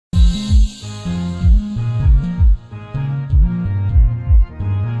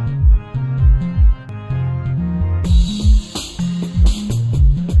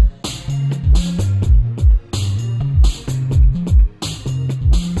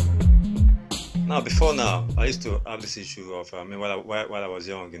Now, I used to have this issue of, I mean, while I was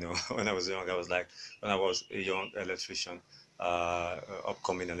young, when I was young, I was like, when I was a young electrician,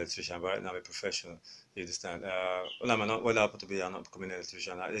 upcoming electrician, but right now I'm a professional. You understand? When I happen to be an upcoming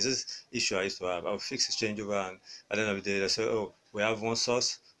electrician, there's this issue I used to have. I would fix the changeover, and at the end of the day, they say, oh, we have one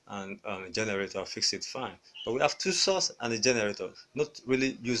source and a generator, I'll fix it, fine. But we have two source and a generator, not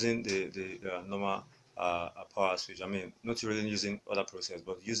really using the normal power switch. I mean, not really using other process,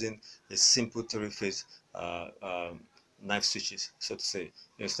 but using a simple three-phase knife switches, so to say.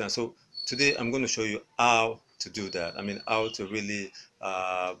 You understand? So today I'm going to show you how to do that. I mean, how to really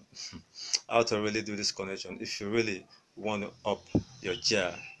how to really do this connection if you really want to up your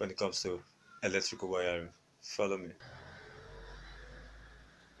gear when it comes to electrical wiring. Follow me.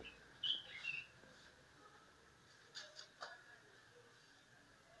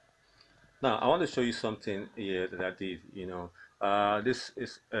 Now, I want to show you something here that I did. This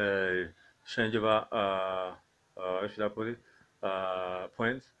is a changeover, how should I put it,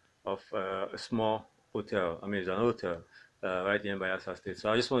 point of a small hotel. I mean, it's an hotel right here in Bayelsa State.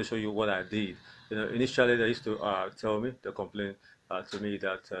 So I just want to show you what I did. Initially they used to tell me, they complain to me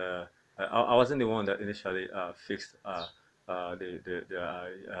that I wasn't the one that initially fixed the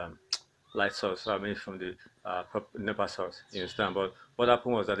light source, I mean from the NEPA source, you understand? But what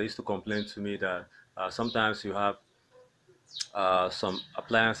happened was that they used to complain to me that sometimes you have some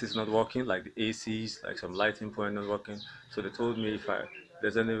appliances not working, like the ACs, like some lighting point not working. So they told me if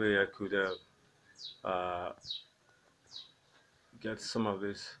there's any way I could get some of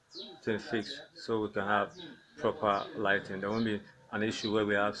this thing fixed so we can have proper lighting. There won't be an issue where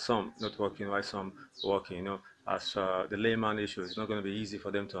we have some not working while some working. As the layman issue, it's not going to be easy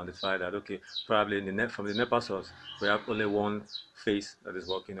for them to identify that. Okay, probably in the net from the NEPA source, we have only one phase that is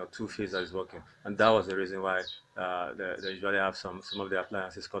working or two phases that is working, and that was the reason why they usually have some of the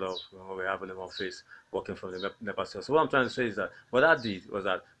appliances cut off when we have only one phase working from the NEPA source. So what I'm trying to say is that what I did was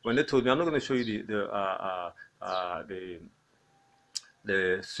that when they told me, I'm not going to show you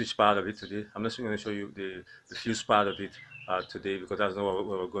the switch part of it today. I'm not going to show you the fuse part of it today because that's not where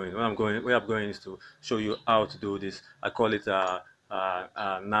we're going. Where I'm going is to show you how to do this. I call it a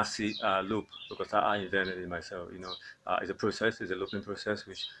NASI loop because I invented it myself. It's a process, it's a looping process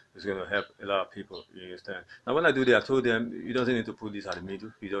which is going to help a lot of people. You understand? Now, when I do that, I told them you don't need to put this at the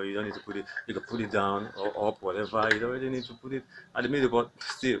middle. You don't need to put it. You can put it down or up, whatever. You don't really need to put it at the middle, but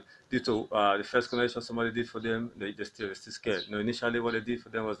still, due to the first connection somebody did for them, they're still scared. Initially what they did for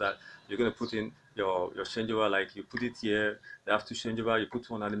them was that you're going to put in your changeover, like you put it here, they have two changeover, you put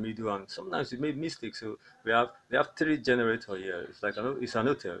one at the middle, and sometimes you made mistakes. So they have three generator here. It's like it's an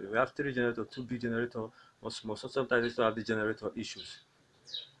hotel. We have three generator, two big generator, one small. So sometimes they still have the generator issues.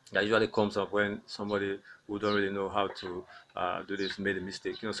 That usually comes up when somebody who don't really know how to do this made a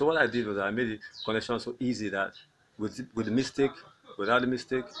mistake. So what I did was I made the connection so easy that with the mistake, without the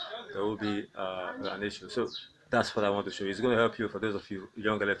mistake, there will be an issue. So that's what I want to show you. It's going to help you for those of you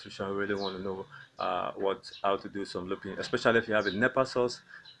young electricians who really want to know how to do some looping, especially if you have a NEPA source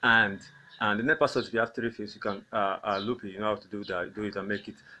and the NEPA source. If you have three phase, you can loop it. You know how to do that. Do it and make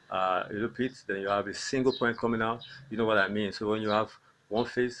it loop it. Then you have a single point coming out. You know what I mean. So when you have one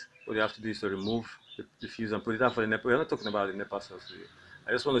phase, what you have to do is to remove the fuse and put it out for the NEPA. We're not talking about the NEPA source here.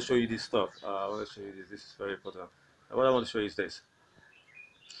 I just want to show you this stuff. I want to show you this. This is very important. What I want to show you is this.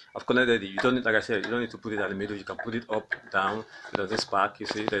 I've connected it. You don't need, like I said, you don't need to put it at the middle. You can put it up, down. It doesn't spark. You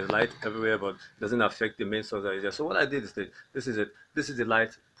see, there's light everywhere, but it doesn't affect the main source that is there. So what I did is this is it. This is the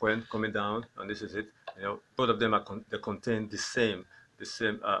light point coming down, and this is it. Both of them they contain the same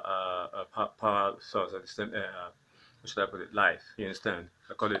power source, or the same what should I put it? Life. You understand?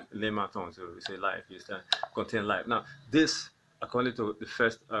 I call it layman terms. So we say life. You understand? Contain life. Now this, according to the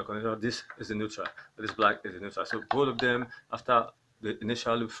first connector, this is the neutral. This black is the neutral. So both of them, after the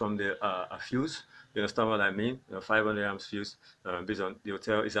initial loop from the fuse, you understand what I mean? 500 amps fuse based on the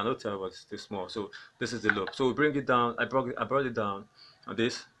hotel. It's an hotel, but it's too small. So this is the loop. So we bring it down. I brought it down on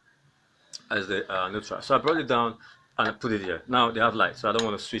this as the neutral. So I brought it down and I put it here. Now they have light, so I don't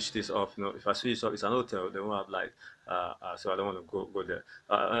want to switch this off. If I switch it off, it's an hotel, they won't have light. So I don't want to go there.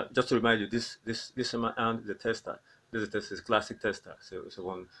 Just to remind you, this in my hand is a tester. This is a tester, it's a classic tester. So it's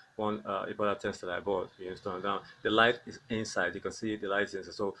one important tester that I bought. You understand? Now the light is inside. You can see the light is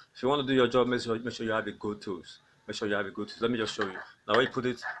inside. So if you want to do your job, make sure you have a good tools. Make sure you have a good tools. Let me just show you. Now when you put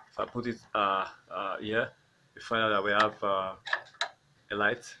it, if I put it here, you find out that we have a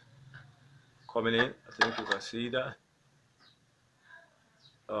light coming in. I think you can see that.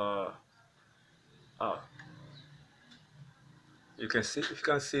 You can see, if you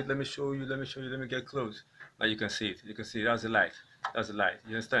can see it, let me show you, let me get close. Now you can see it. You can see that's the light. That's the light.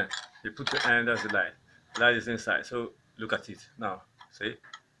 You understand? You put your hand, that's the light. The light is inside. So look at it now. See,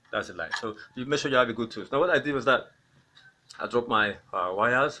 that's the light. So you make sure you have a good tools. Now what I did was that I dropped my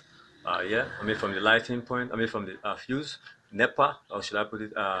wires. Yeah, I mean from the lighting point. I mean from the fuse, NEPA, or should I put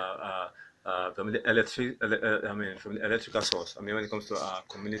it from the I mean from the electrical source. I mean when it comes to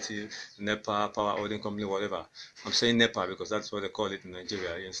community, NEPA, power holding company, whatever. I'm saying NEPA because that's what they call it in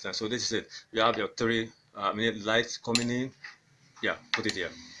Nigeria. You understand? So this is it. You have your three lights coming in. Yeah, put it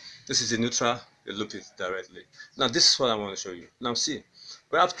here. This is the neutral. You loop it directly. Now this is what I want to show you. Now see,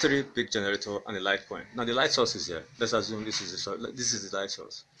 we have three big generator and a light point. Now the light source is here. Let's assume this is the light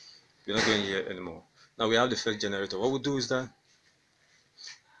source. We're not going here anymore. Now we have the first generator. What we'll do is that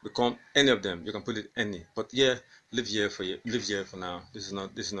become any of them. You can put it any, but here live here for now. This is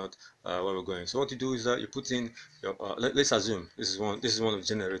not where we're going. So what you do is that you put in your let's assume this is one of the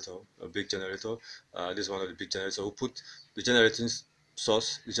generator, a big generator. This is one of the big generators. So we'll put the generator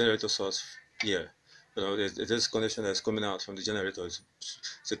source here. You know, there's connection that's coming out from the generator. It's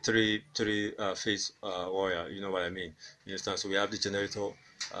a three phase wire. You know what I mean? You understand? So we have the generator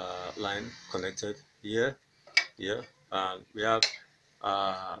line connected here, and we have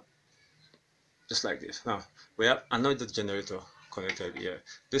just like this. Now we have another generator connected here.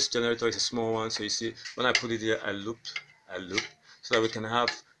 This generator is a small one, so you see when I put it here, I loop, so that we can have.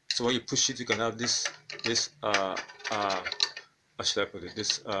 So when you push it, you can have this how should I put it?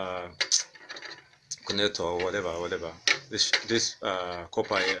 This connector or whatever. This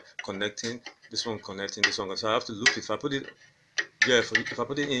copper here connecting, this one connecting, this one. So I have to loop. If I put it if I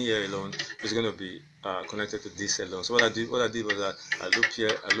put it in here alone, it's going to be connected to this alone. So what I did was that I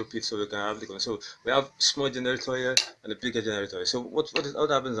loop it so we can have the connection. So we have small generator here and a bigger generator here. So what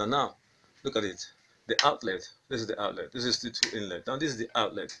happens now? Look at it. The outlet. This is the outlet. This is the two inlet. Now this is the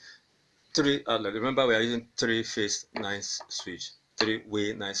outlet. Three outlet. Remember we are using three-phase NASI switch.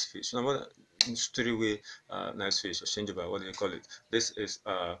 Three-way NASI switch. Now what? Three-way NASI switch or changeover. What do you call it? This is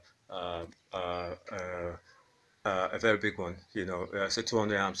a very big one, you know, say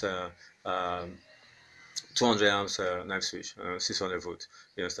 200 amps, 200 amps knife switch, 600 volt.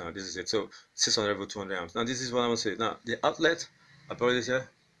 You understand? This is it. So 600 volt, 200 amps. Now this is what I want to say. Now the outlet, I put it here.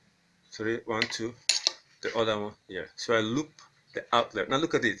 3, 1, 2. The other one here. So I loop the outlet. Now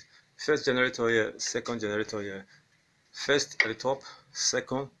look at it. First generator here, second generator here. First at the top,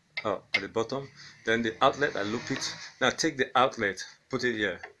 second at the bottom. Then the outlet, I loop it. Now take the outlet, put it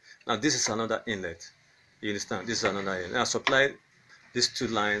here. Now this is another inlet. You understand? This is another inlet. Now supply these two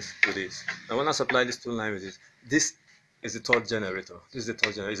lines with this. Now when I supply these two lines with this is the third generator. This is the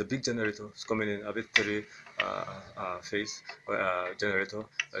third generator. It's a big generator. It's coming in a bit three phase generator.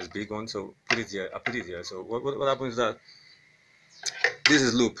 That's a big one. So put it here. I put it here. So what happens is that this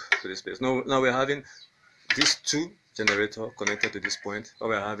is loop to this place. Now we're having these two generator connected to this point, or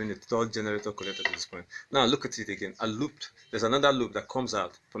we're having the third generator connected to this point. Now look at it again. I looped. There's another loop that comes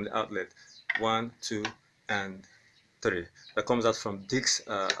out from the outlet. 1, 2, and 3. That comes out from this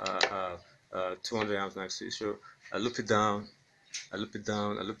 200 amps knife switch. So I loop it down. I loop it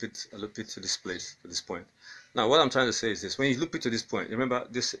to this place, to this point. Now what I'm trying to say is this: when you loop it to this point, remember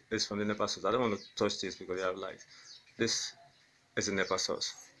this is from the NEPA source. I don't want to touch this because you have light. This is the NEPA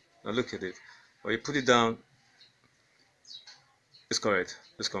source. Now look at it. When you put it down, it's correct.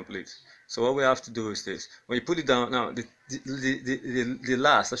 It's complete. So what we have to do is this: when you put it down, now the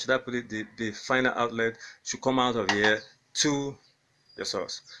last, or should I put it, the final outlet should come out of here to your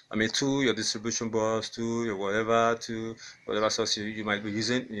source. I mean, to your distribution bus, to your whatever source you might be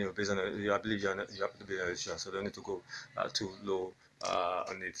using. You know, based on I believe you have to be an electrician, so don't need to go too low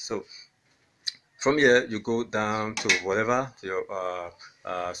on it. So from here you go down to whatever, to your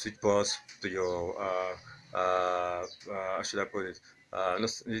switch bus, to your how should I put it?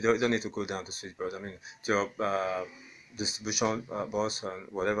 You don't need to go down to switch bus. I mean, to your distribution bus and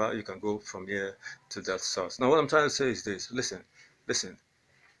whatever. You can go from here to that source. Now what I'm trying to say is this: listen.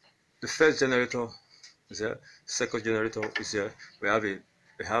 The first generator is here. Second generator is here. We have a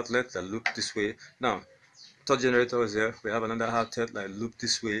outlet that loop this way. Now third generator is here. We have another outlet that loop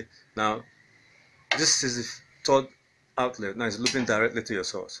this way. Now this is the third outlet. Now it's looping directly to your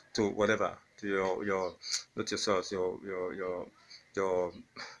source, to whatever, to your not your source, your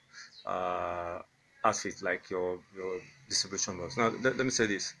outfit, like your distribution box. Now let me say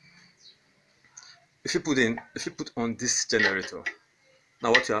this: if you put on this generator, now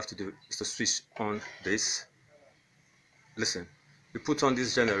what you have to do is to switch on this. Listen, you put on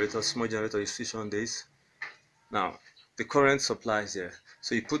this generator, small generator, you switch on this. Now the current supply is here,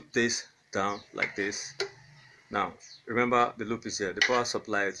 so you put this down like this. Now, remember the loop is here, the power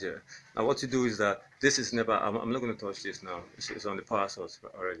supply is here. Now, what you do is that this is never, I'm not going to touch this now. It's on the power source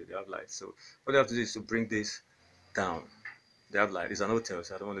already, they have light. So, what you have to do is to bring this down. They have light. It's an hotel,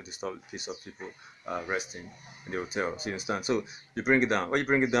 so I don't want to disturb the peace of people resting in the hotel. So, you understand? So, you bring it down. When you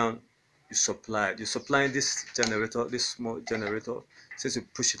bring it down, you supply it. You're supplying this generator, this small generator. Since you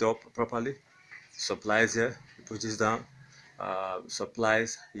push it up properly, supplies here, you push this down,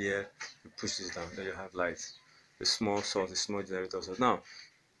 supplies here, you push this down, then you have lights. The small source, the small generator source. Now,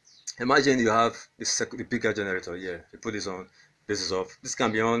 imagine you have the bigger generator here. You put this on, this is off. This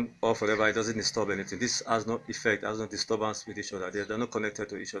can be on, off, whatever. It doesn't disturb anything. This has no effect, has no disturbance with each other. They're not connected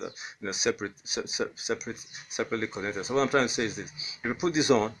to each other. Separately connected. So what I'm trying to say is this: if you put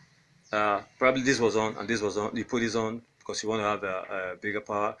this on, probably this was on and this was on. You put this on because you want to have a bigger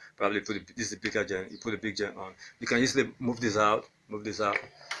power. Probably this is the bigger gen. You put the big gen on. You can easily move this out, and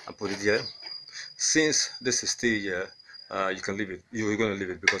put it here. Since this is still here, you can leave it. You're going to leave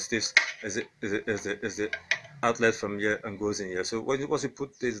it because this is the outlet from here and goes in here. So once you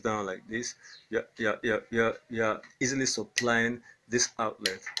put this down like this, you're easily supplying this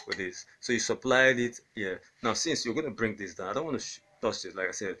outlet with this. So you supplied it here. Now, since you're going to bring this down, I don't want to touch it. Like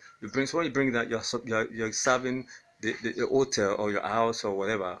I said, so when you bring that, you're serving the hotel or your house or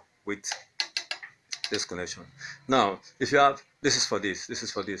whatever with this connection. Now, if you have this is for this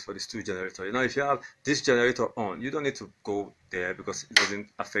for this two generator. Now, if you have this generator on, you don't need to go there because it doesn't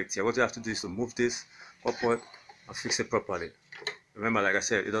affect you. What you have to do is to move this upward and fix it properly. Remember, like I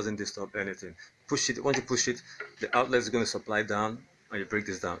said, it doesn't disturb anything. Push it. Once you push it, the outlet is going to supply down, and you break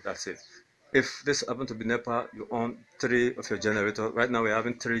this down. That's it. If this happen to be NEPA, you own 3 of your generator. Right now, we're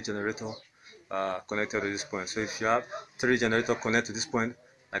having 3 generator connected to this point. So if you have 3 generator connected to this point,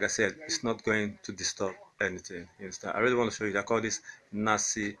 like I said, it's not going to disturb anything. You understand? I really want to show you. I call this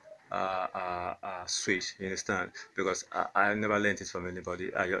NASI switch. You understand? Because I never learned it from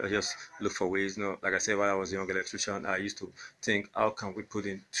anybody. I just look for ways. You know, like I said, while I was a young electrician, I used to think, how can we put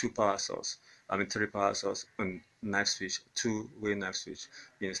in 2 power source? I mean 3 power source and knife switch, 2-way knife switch.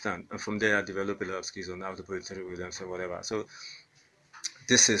 You understand? And from there, I developed a lot of skills on how to put it 3-way and so whatever. So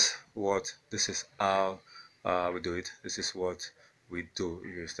this is how we do it. This is what we do.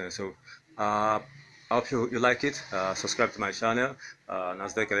 You understand? So I hope you like it. Subscribe to my channel,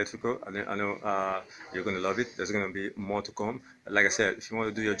 NASDEK Electrical. I know you're going to love it. There's going to be more to come. Like I said, if you want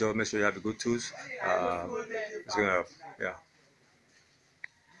to do your job, make sure you have the good tools. It's going to, yeah.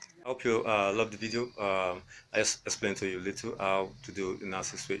 I hope you love the video. I just explained to you a little how to do the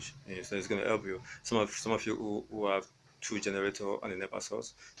NASI switch. So it's going to help you. Some of you who have 2 generator and a NEPA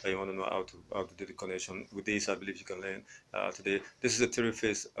source, and you want to know how to do the connection. With this, I believe you can learn today. This is a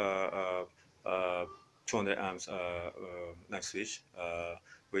 3-phase 200 amps knife switch,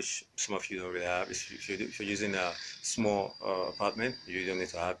 which some of you don't really have. If you're using a small apartment, you don't need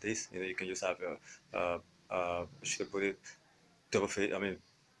to have this. You know, you can just have should I put it, double phase. I mean,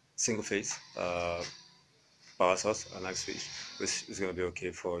 single phase power source and knife switch, which is going to be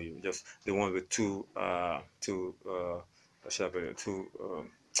okay for you. Just the one with two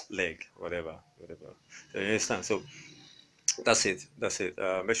leg, whatever. So you understand? So that's it.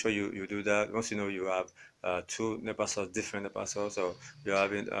 Make sure you do that. Once you know you have 2 NEPA source, different NEPA source, or you're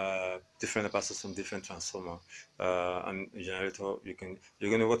having different NEPA source from different transformer and generator,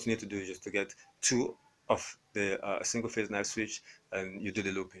 what you need to do is just to get 2 of the single phase knife switch, and you do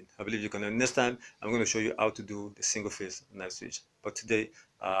the looping. I believe you can. Next time I'm going to show you how to do the single phase knife switch, but today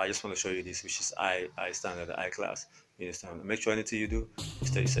I just want to show you this, which is I standard, I class. You understand? Make sure anything you do, you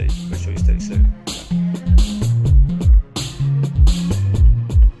stay safe. Make sure you stay safe.